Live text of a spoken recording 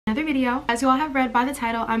another video. As you all have read by the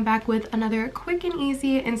title, I'm back with another quick and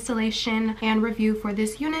easy installation and review for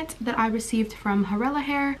this unit that I received from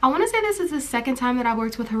Kadoyee. I want to say this is the second time that I've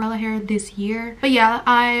worked with Kadoyee this year, but yeah,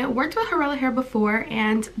 I worked with Kadoyee before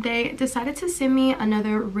and they decided to send me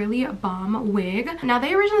another really bomb wig. Now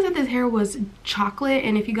they originally said this hair was chocolate,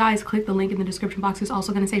 and if you guys click the link in the description box, it's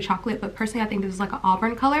also going to say chocolate, but personally I think this is like an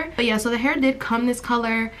auburn color. But yeah, so the hair did come this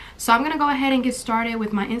color, so I'm gonna go ahead and get started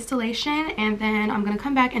with my installation, and then I'm gonna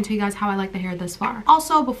come back and tell you guys how I like the hair thus far.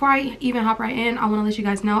 Also, before I even hop right in, I want to let you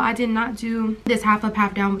guys know I did not do this half up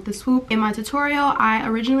half down with the swoop in my tutorial. I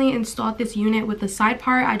originally installed this unit with the side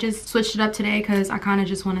part. I just switched it up today because I kind of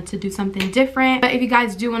just wanted to do something different. But if you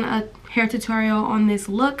guys do want a hair tutorial on this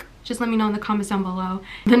look, just let me know in the comments down below.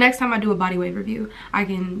 The next time I do a body wave review, I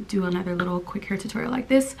can do another little quick hair tutorial like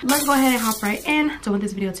this. Let's go ahead and hop right in. Don't want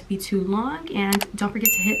this video to be too long, and don't forget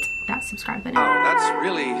to hit that subscribe button. Oh, that's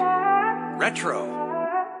really retro.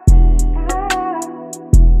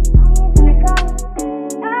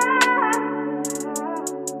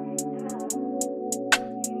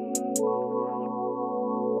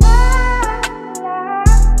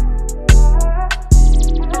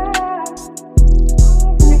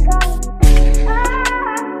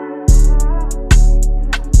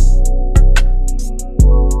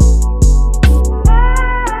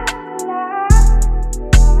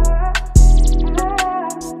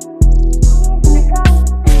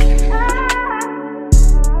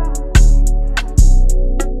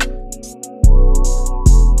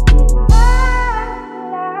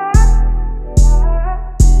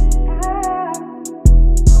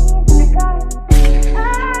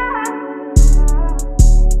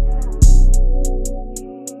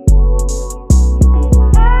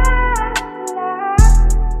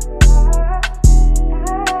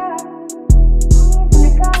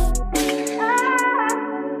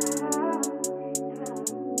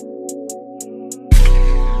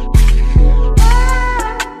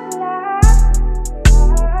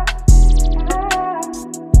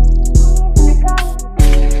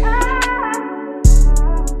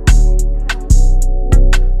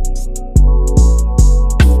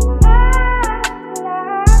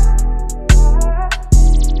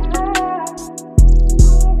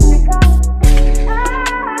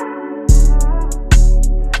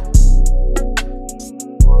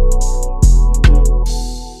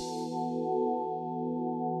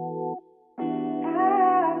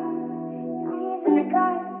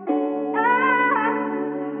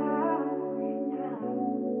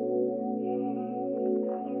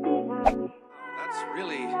 That's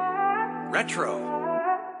really retro.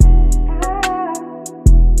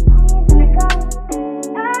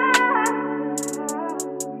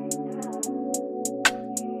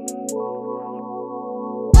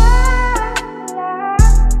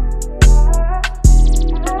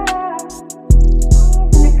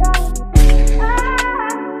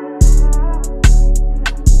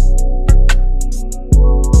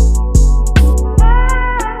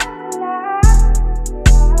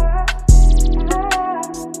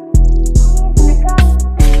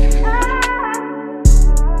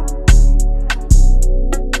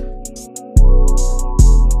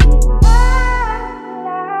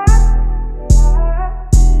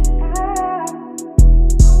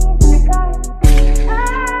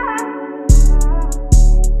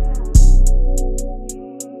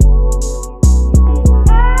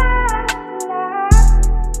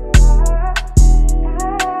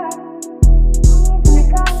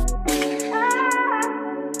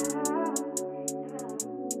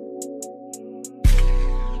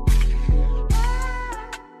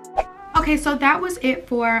 Okay, so that was it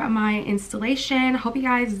for my installation. Hope you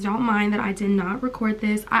guys don't mind that I did not record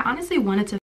this. I honestly wanted to